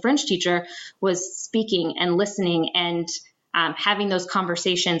role as a French teacher was speaking and listening and having those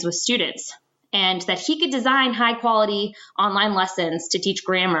conversations with students. And that he could design high quality online lessons to teach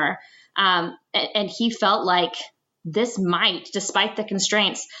grammar. And he felt like this might, despite the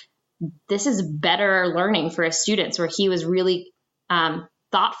constraints, this is better learning for his students, where he was really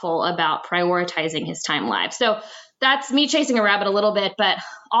thoughtful about prioritizing his time live. So that's me chasing a rabbit a little bit, but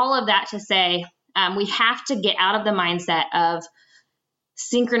all of that to say, we have to get out of the mindset of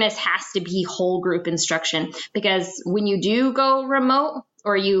synchronous has to be whole group instruction, because when you do go remote,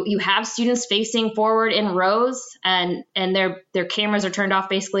 or you have students facing forward in rows and their cameras are turned off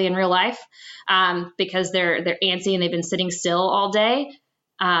basically in real life because they're antsy and they've been sitting still all day.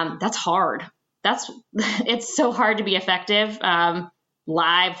 That's hard. It's so hard to be effective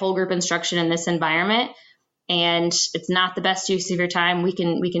live whole group instruction in this environment, and it's not the best use of your time. We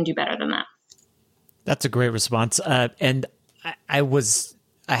can do better than that. That's a great response. And I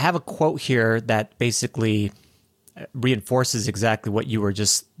have a quote here that basically reinforces exactly what you were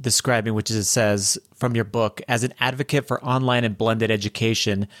just describing, which is it says from your book, as an advocate for online and blended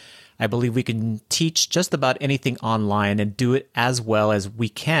education, I believe we can teach just about anything online and do it as well as we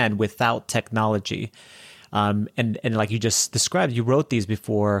can without technology. And like you just described, you wrote these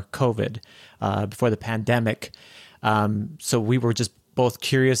before COVID, before the pandemic. So we were just both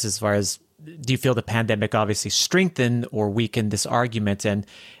curious as far as, do you feel the pandemic obviously strengthened or weakened this argument? And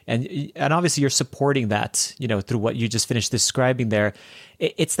obviously you're supporting that, through what you just finished describing there.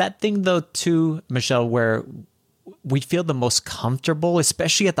 It's that thing though too, Michelle, where we feel the most comfortable,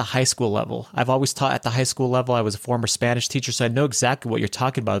 especially at the high school level. I've always taught at the high school level. I was a former Spanish teacher, so I know exactly what you're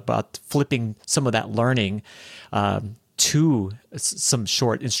talking about flipping some of that learning to some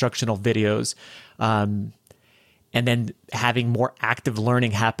short instructional videos. And then having more active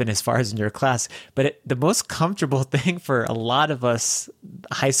learning happen as far as in your class. But the most comfortable thing for a lot of us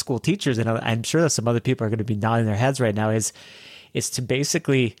high school teachers, and I'm sure that some other people are going to be nodding their heads right now, is to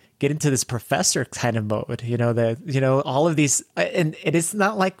basically get into this professor kind of mode, all of these, and it's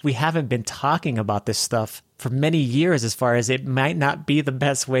not like we haven't been talking about this stuff for many years, as far as it might not be the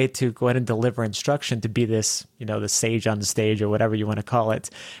best way to go ahead and deliver instruction, to be this, the sage on the stage or whatever you want to call it,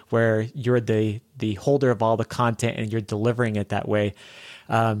 where you're the holder of all the content and you're delivering it that way.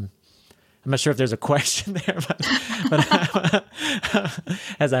 I'm not sure if there's a question there, but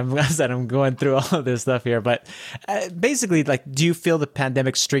as I'm going through all of this stuff here, but basically, like, do you feel the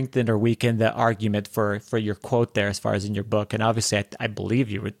pandemic strengthened or weakened the argument for your quote there, as far as in your book? And obviously, I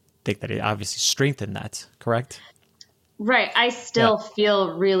believe you would think that it obviously strengthened that, correct? Right. I still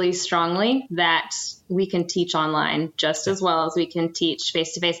feel really strongly that we can teach online just as well as we can teach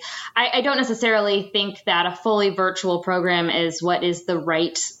face-to-face. I don't necessarily think that a fully virtual program is what is the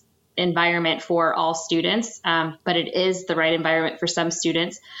right environment for all students, but it is the right environment for some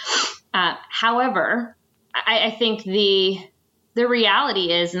students. However, I think the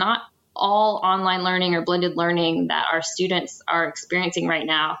reality is not all online learning or blended learning that our students are experiencing right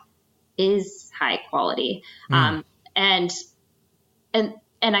now is high quality. And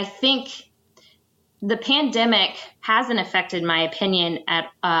I think the pandemic hasn't affected my opinion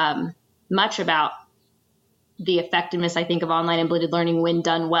at much about the effectiveness, I think, of online and blended learning when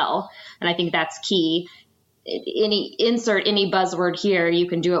done well. And I think that's key. Insert any buzzword here, you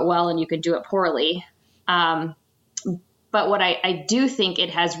can do it well and you can do it poorly. But what I do think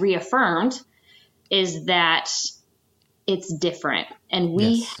it has reaffirmed is that it's different. And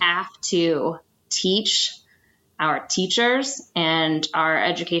we have to teach our teachers and our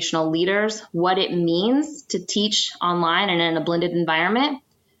educational leaders what it means to teach online and in a blended environment.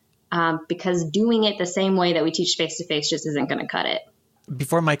 Because doing it the same way that we teach face-to-face just isn't going to cut it.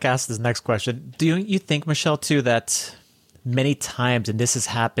 Before Mike asks this next question, do you think, Michelle, too, that many times, and this has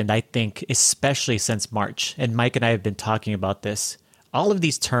happened, I think, especially since March, and Mike and I have been talking about this, all of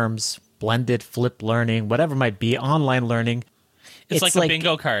these terms, blended, flipped learning, whatever it might be, online learning. It's like a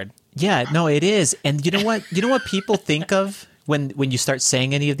bingo card. Yeah, no, it is. And you know what? You know what people think of when you start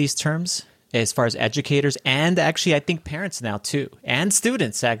saying any of these terms? As far as educators, and actually I think parents now too, and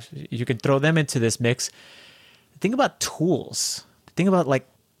students, actually, you can throw them into this mix. Think about tools. Think about like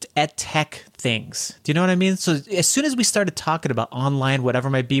ed tech things. Do you know what I mean? So as soon as we started talking about online, whatever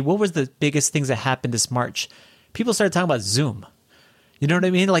it might be, what was the biggest things that happened this March? People started talking about Zoom. You know what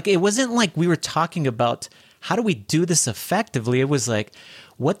I mean? Like, it wasn't like we were talking about how do we do this effectively. It was like,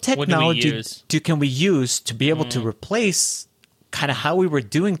 what technology can we use to be able to replace kind of how we were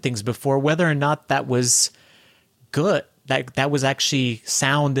doing things before, whether or not that was good, that was actually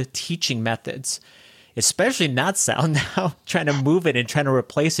sound teaching methods, especially not sound now, trying to move it and trying to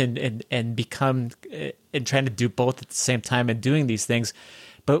replace it and become, and trying to do both at the same time and doing these things.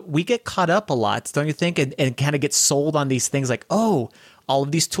 But we get caught up a lot, don't you think? And kind of get sold on these things like, oh, all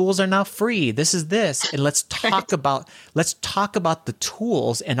of these tools are now free. This is this. And let's talk about the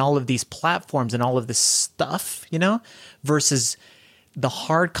tools and all of these platforms and all of this stuff, versus the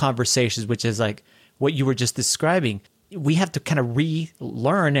hard conversations, which is like what you were just describing. We have to kind of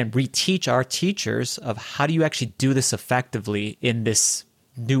relearn and reteach our teachers of how do you actually do this effectively in this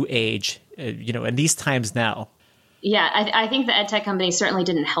new age, in these times now. Yeah, I think the EdTech companies certainly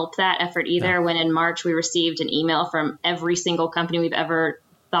didn't help that effort either. No. When in March we received an email from every single company we've ever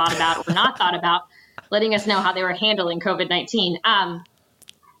thought about or not thought about, letting us know how they were handling COVID-19.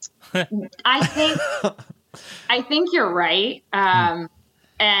 I think you're right. And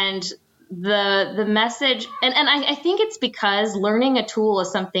the message, and I think it's because learning a tool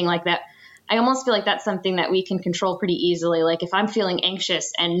is something like that. I almost feel like that's something that we can control pretty easily. Like if I'm feeling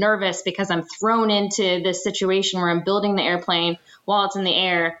anxious and nervous because I'm thrown into this situation where I'm building the airplane while it's in the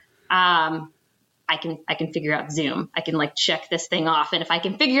air, I can figure out Zoom. I can like check this thing off. And if I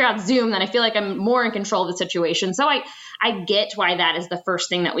can figure out Zoom, then I feel like I'm more in control of the situation. So I get why that is the first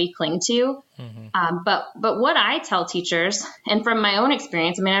thing that we cling to. Mm-hmm. But what I tell teachers, and from my own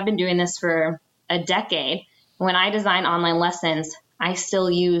experience, I mean, I've been doing this for a decade. When I design online lessons, I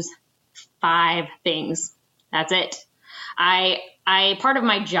still use 5 things. That's it. Part of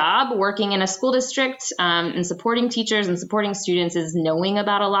my job working in a school district and supporting teachers and supporting students is knowing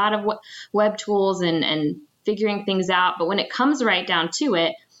about a lot of web tools and figuring things out. But when it comes right down to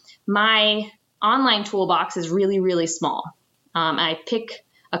it, my online toolbox is really, really small. I pick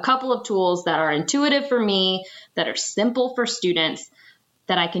a couple of tools that are intuitive for me, that are simple for students,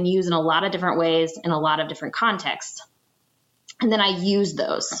 that I can use in a lot of different ways in a lot of different contexts. And then I use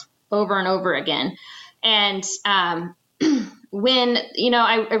those over and over again. And when,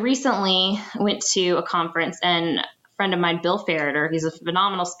 I recently went to a conference, and a friend of mine, Bill Ferreter, he's a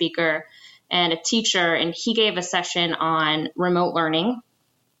phenomenal speaker and a teacher, and he gave a session on remote learning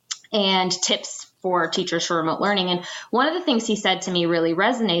and tips for teachers for remote learning. And one of the things he said to me really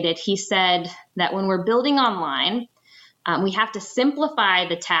resonated. He said that when we're building online, we have to simplify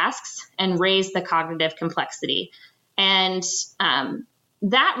the tasks and raise the cognitive complexity. And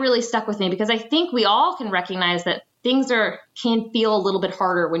that really stuck with me, because I think we all can recognize that things can feel a little bit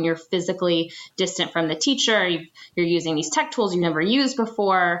harder when you're physically distant from the teacher. You're using these tech tools you've never used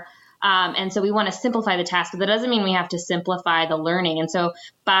before. And so we want to simplify the task, but that doesn't mean we have to simplify the learning. And so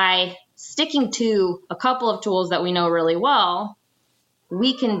by sticking to a couple of tools that we know really well,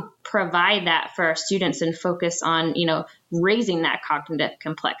 we can provide that for our students and focus on, raising that cognitive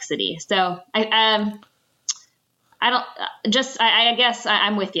complexity. So I guess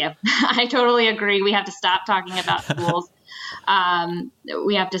I'm with you. I totally agree. We have to stop talking about tools.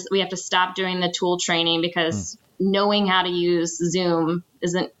 We have to stop doing the tool training, because knowing how to use Zoom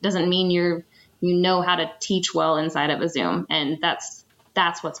doesn't mean you know how to teach well inside of a Zoom, and that's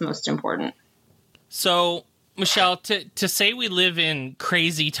what's most important. So, Michelle, to say we live in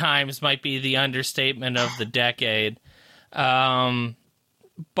crazy times might be the understatement of the decade. But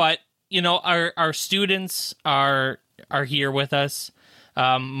our students are here with us.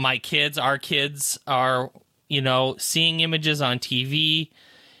 Our kids are, seeing images on TV,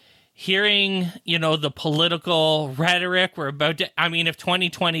 hearing, the political rhetoric we're about to, if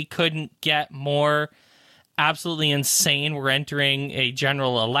 2020 couldn't get more absolutely insane, we're entering a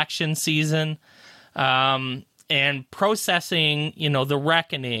general election season, and processing, the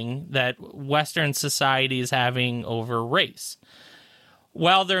reckoning that Western society is having over race.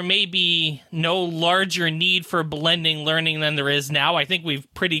 While there may be no larger need for blending learning than there is now, I think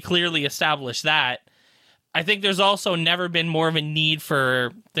we've pretty clearly established that. I think there's also never been more of a need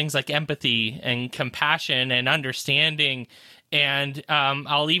for things like empathy and compassion and understanding. And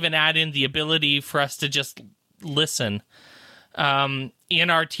I'll even add in the ability for us to just listen in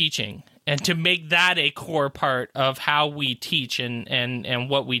our teaching, and to make that a core part of how we teach and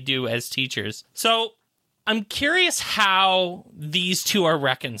what we do as teachers. So I'm curious how these two are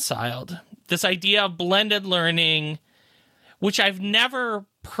reconciled. This idea of blended learning, which I've never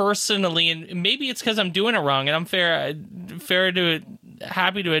personally, and maybe it's because I'm doing it wrong, and I'm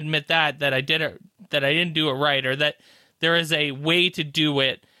happy to admit that I didn't do it right, or that there is a way to do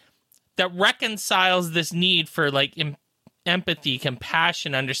it that reconciles this need for like empathy,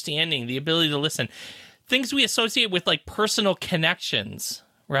 compassion, understanding, the ability to listen, things we associate with like personal connections,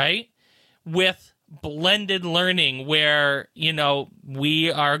 right? With blended learning, where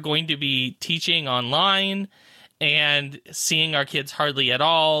we are going to be teaching online and seeing our kids hardly at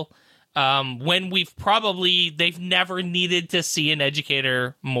all, when they've never needed to see an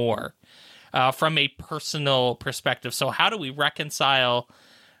educator more from a personal perspective. So how do we reconcile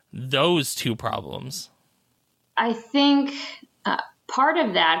those two problems? I think part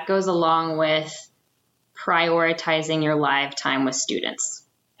of that goes along with prioritizing your live time with students.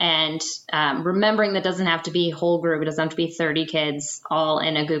 And remembering that doesn't have to be whole group. It doesn't have to be 30 kids all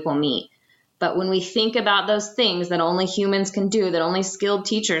in a Google Meet. But when we think about those things that only humans can do, that only skilled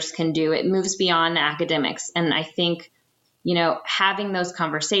teachers can do, it moves beyond academics. And I think having those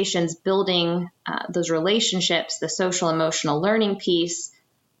conversations, building those relationships, the social emotional learning piece,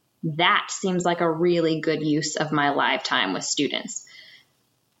 that seems like a really good use of my live time with students.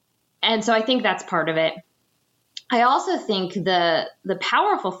 And so I think that's part of it. I also think the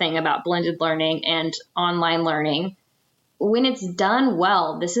powerful thing about blended learning and online learning, when it's done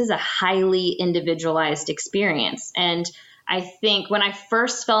well, this is a highly individualized experience. And I think when I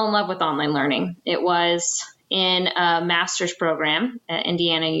first fell in love with online learning, it was in a master's program at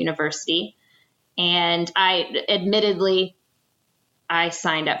Indiana University. And I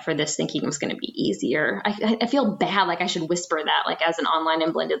signed up for this thinking it was going to be easier. I feel bad, like I should whisper that, like as an online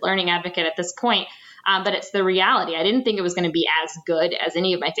and blended learning advocate at this point. But it's the reality. I didn't think it was going to be as good as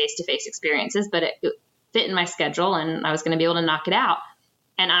any of my face-to-face experiences, but it fit in my schedule and I was going to be able to knock it out.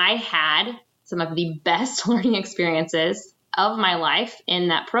 And I had some of the best learning experiences of my life in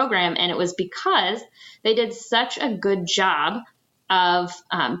that program. And it was because they did such a good job of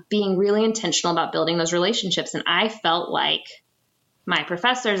being really intentional about building those relationships. And I felt like my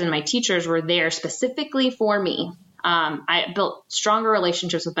professors and my teachers were there specifically for me. I built stronger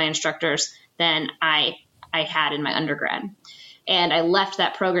relationships with my instructors than I had in my undergrad. And I left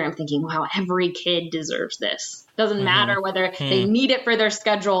that program thinking, wow, every kid deserves this. Doesn't matter whether they need it for their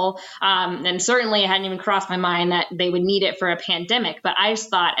schedule. And certainly it hadn't even crossed my mind that they would need it for a pandemic, but I just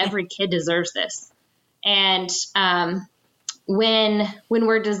thought every kid deserves this. And when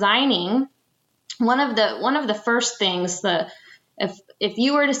we're designing, one of the first things, if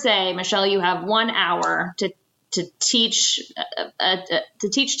you were to say, Michelle, you have 1 hour to teach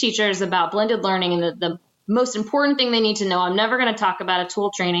teachers about blended learning and the most important thing they need to know, I'm never going to talk about a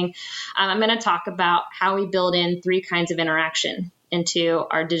tool training. I'm going to talk about how we build in 3 kinds of interaction into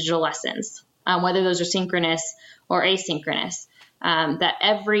our digital lessons, whether those are synchronous or asynchronous. That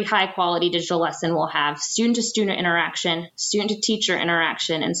every high quality digital lesson will have student to student interaction, student to teacher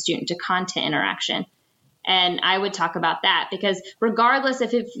interaction, and student to content interaction. And I would talk about that because regardless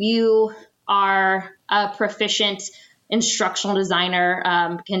if you are a proficient instructional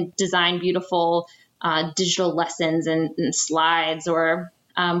designer, can design beautiful digital lessons and slides, or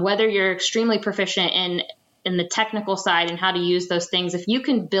whether you're extremely proficient in the technical side and how to use those things, if you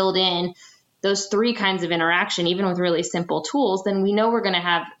can build in those 3 kinds of interaction, even with really simple tools, then we know we're going to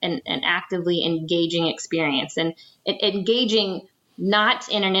have an actively engaging experience, and engaging not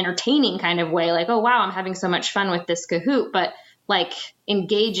in an entertaining kind of way, like, oh, wow, I'm having so much fun with this Kahoot, but like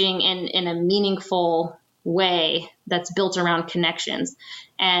engaging in a meaningful way that's built around connections.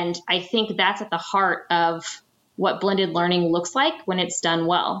 And I think that's at the heart of what blended learning looks like when it's done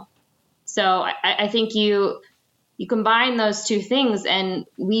well. So I think you combine those 2 things, and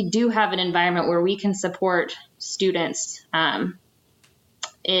we do have an environment where we can support students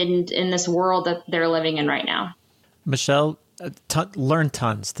in this world that they're living in right now. Michelle, learned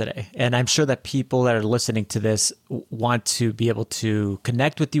tons today. And I'm sure that people that are listening to this want to be able to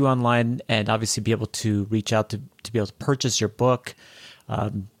connect with you online and obviously be able to reach out to be able to purchase your book.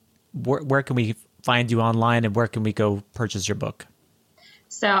 Where can we find you online, and where can we go purchase your book?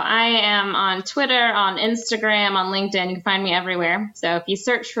 So I am on Twitter, on Instagram, on LinkedIn. You can find me everywhere. So if you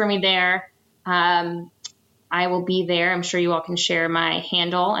search for me there, I will be there. I'm sure you all can share my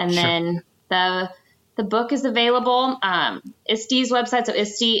handle. And then the book is available. ISTE's website. So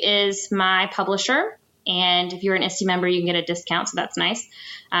ISTE is my publisher. And if you're an ISTE member, you can get a discount. So that's nice.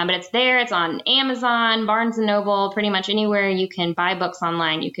 But it's there. It's on Amazon, Barnes & Noble, pretty much anywhere you can buy books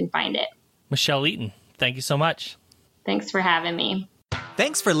online, you can find it. Michelle Eaton, thank you so much. Thanks for having me.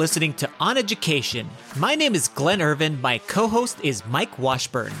 Thanks for listening to On Education. My name is Glenn Irvin. My co-host is Mike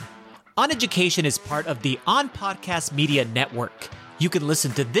Washburn. On Education is part of the On Podcast Media Network. You can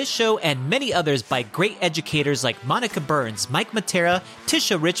listen to this show and many others by great educators like Monica Burns, Mike Matera,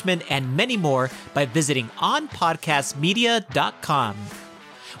 Tisha Richmond, and many more by visiting onpodcastmedia.com.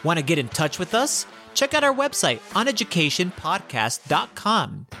 Want to get in touch with us? Check out our website,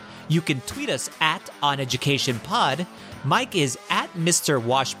 oneducationpodcast.com. You can tweet us at oneducationpod. Mike is at Mr.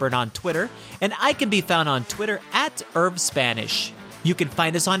 Washburn on Twitter, and I can be found on Twitter at IrvSpanish. You can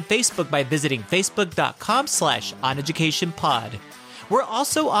find us on Facebook by visiting facebook.com/oneducationpod. We're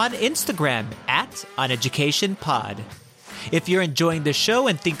also on Instagram at oneducationpod. If you're enjoying the show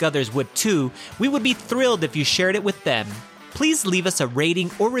and think others would too, we would be thrilled if you shared it with them. Please leave us a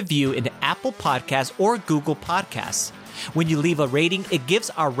rating or review in Apple Podcasts or Google Podcasts. When you leave a rating, it gives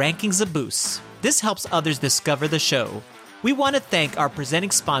our rankings a boost. This helps others discover the show. We want to thank our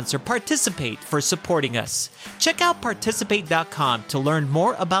presenting sponsor, Participate, for supporting us. Check out participate.com to learn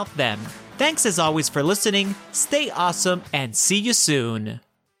more about them. Thanks as always for listening, stay awesome, and see you soon.